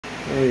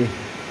We're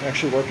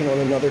actually working on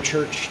another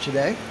church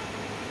today,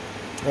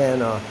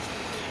 and I'm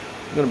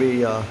going to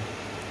be, I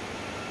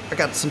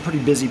got some pretty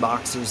busy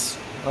boxes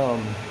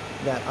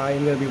that I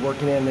am going to be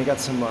working in. They got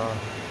some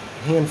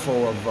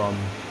handful of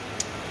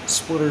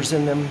splitters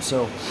in them,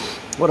 so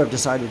what I've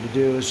decided to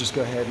do is just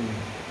go ahead and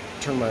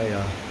turn my,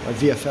 my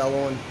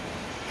VFL on.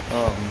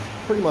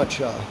 Pretty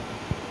much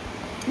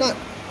not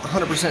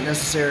 100%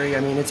 necessary. I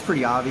mean, it's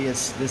pretty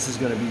obvious this is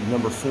going to be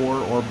number 4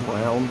 or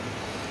brown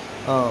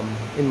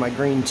in my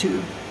green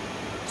tube.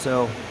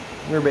 So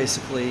we're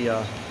basically,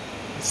 let's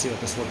see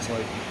what this looks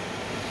like.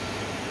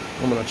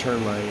 I'm going to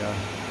turn my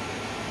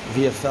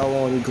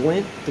VFL on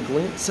glint, the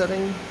glint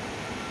setting,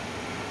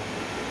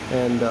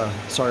 and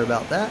sorry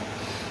about that,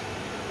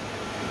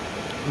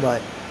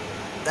 but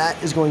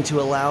that is going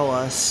to allow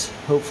us,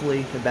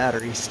 hopefully the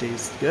battery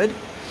stays good,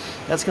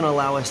 that's going to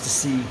allow us to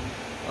see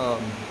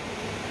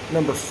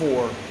number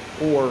 4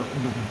 or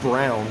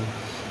brown,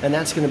 and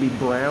that's going to be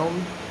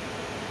brown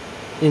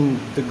in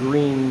the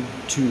green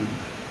tube.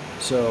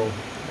 So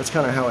that's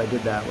kind of how I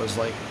did that, was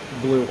like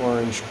blue,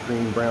 orange,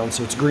 green, brown.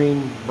 So it's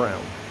green,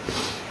 brown.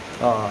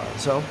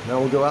 So now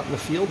we'll go out in the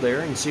field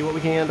there and see what we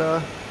can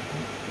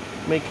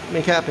make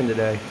happen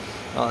today.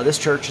 This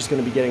church is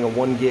going to be getting a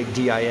 1 gig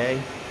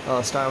DIA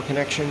style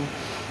connection,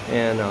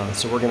 and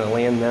so we're going to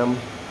land them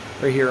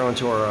right here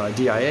onto our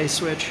DIA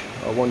switch,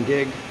 1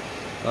 gig,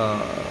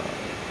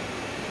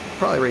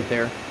 probably right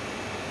there.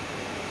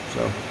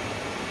 So,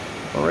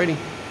 alrighty.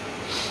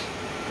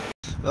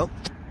 Well,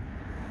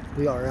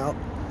 we are out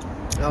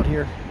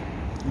here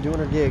doing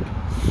our gig.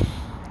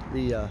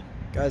 The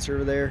guys are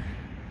over there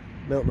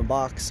mounting a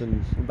box,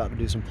 and we're about to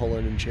do some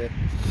pulling and shit.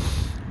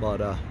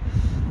 But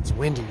it's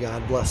windy,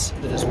 God bless.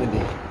 It is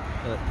windy.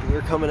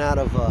 We're coming out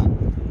of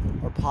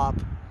our pop.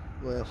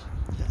 Well,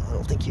 I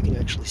don't think you can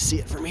actually see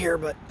it from here,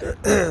 but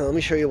let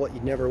me show you what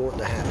you'd never want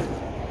to happen.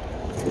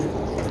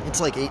 It's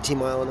like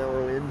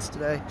 18-mile-an-hour winds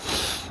today,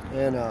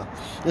 and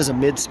there's a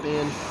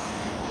mid-span,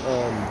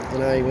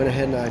 and I went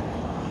ahead and I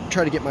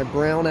tried to get my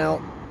brown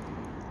out.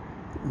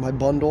 My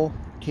bundle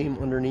came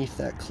underneath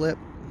that clip,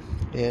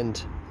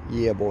 and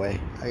yeah boy,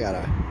 I got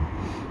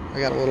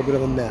a little bit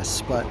of a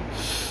mess, but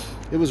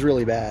it was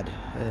really bad,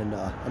 and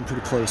I'm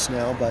pretty close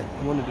now. But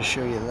I wanted to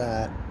show you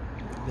that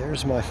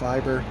there's my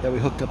fiber that we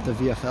hooked up the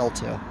VFL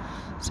to.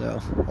 So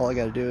all I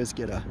got to do is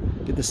get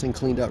this thing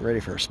cleaned up, ready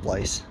for a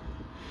splice.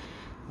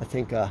 I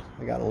think I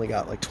only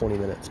got like 20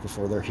 minutes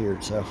before they're here,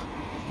 so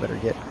better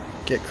get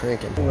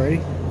cranking.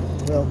 Alrighty,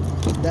 well,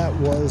 that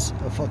was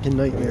a fucking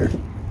nightmare,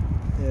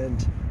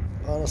 and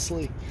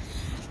honestly,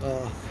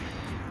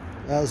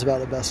 that was about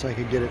the best I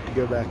could get it to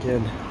go back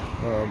in.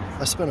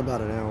 I spent about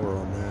an hour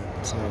on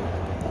that, so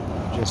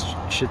just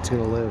shit's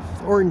gonna live.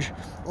 Orange,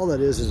 all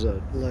that is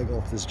a leg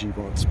off this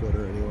G-Bond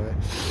splitter anyway.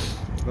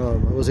 I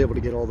was able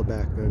to get all the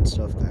backbone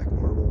stuff back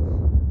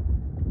normal.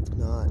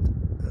 Not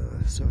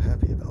so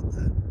happy about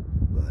that,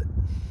 but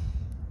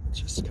it's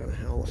just kind of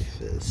how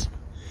life is.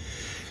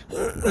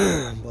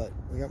 But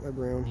I got my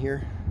brown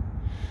here,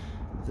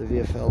 the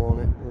VFL on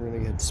it. We're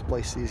gonna get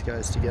splice these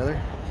guys together,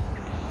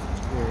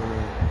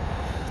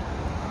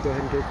 and go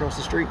ahead and get across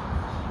the street.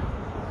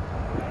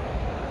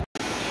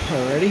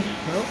 Alrighty,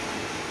 well,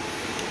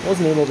 I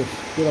wasn't able to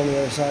get on the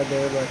other side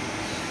there, but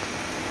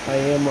I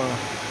am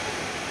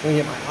gonna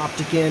get my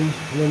optic in,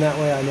 and then that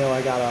way I know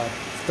I got a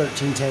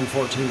 1310,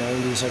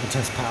 1490, so I can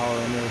test power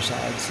on the other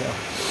side. So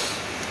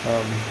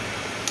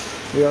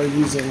we are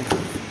using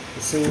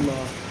the same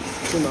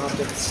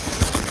optics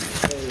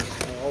I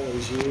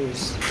always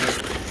use.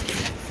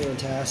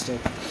 Fantastic.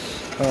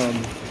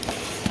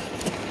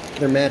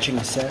 They're matching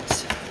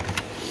sets,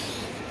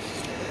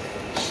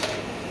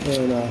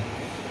 and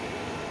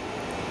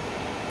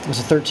it's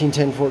a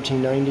 1310,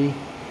 1490.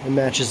 It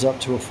matches up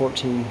to a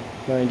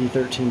 1490,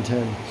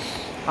 1310.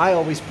 I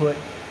always put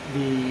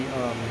the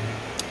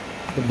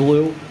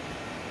blue,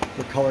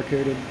 the color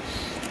coded,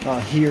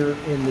 here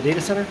in the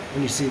data center,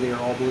 and you see they are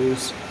all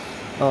blues.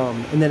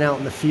 And then out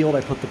in the field,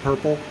 I put the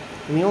purple.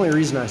 And the only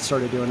reason I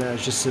started doing that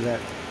is just so that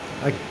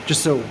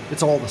so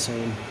it's all the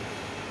same.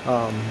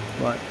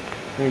 But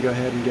we're gonna go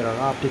ahead and get our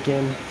optic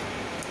in.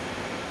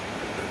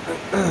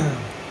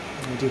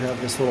 We do have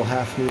this little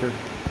 1/2 meter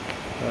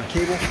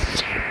cable.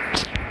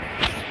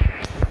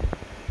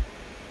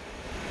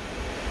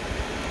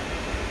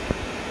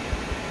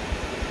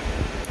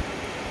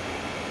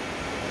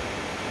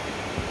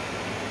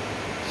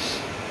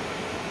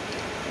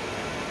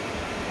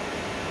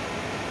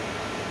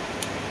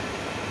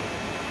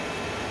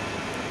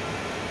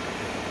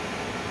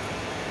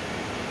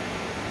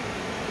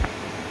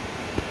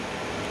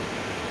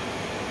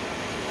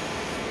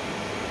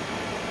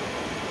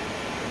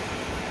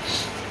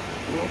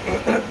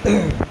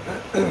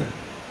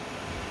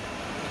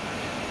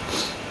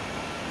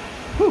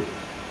 Whew.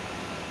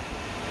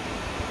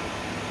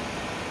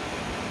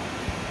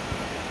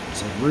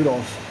 It's like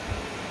Rudolph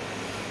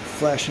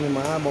flashing in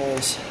my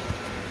eyeballs.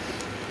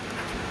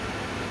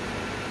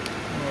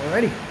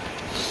 Alrighty.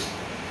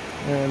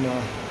 And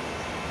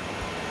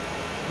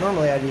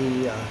normally I'd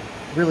be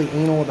really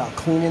anal about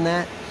cleaning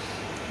that.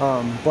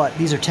 But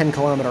these are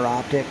 10-kilometer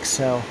optics,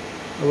 so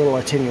a little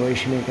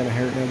attenuation ain't gonna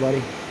hurt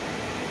nobody.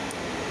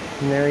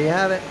 And there you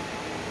have it.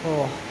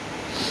 Little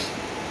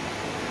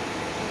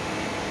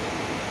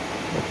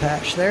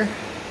patch there.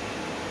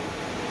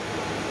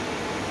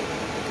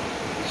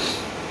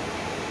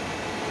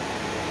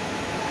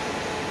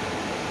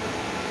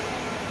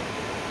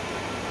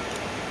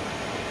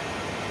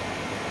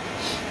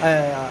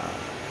 I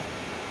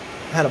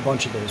had a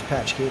bunch of those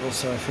patch cables,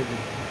 so I figured,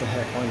 what the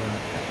heck, why not?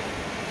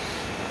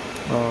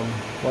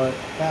 But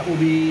that will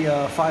be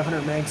a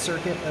 500 meg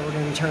circuit that we're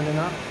going to be turning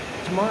up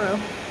tomorrow.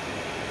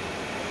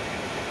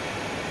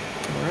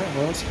 Alright,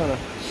 well that's kind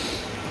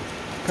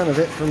of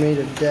it for me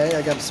today.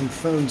 I got some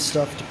phone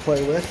stuff to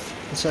play with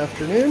this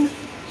afternoon.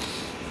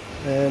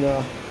 And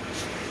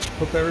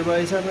hope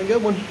everybody's having a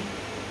good one.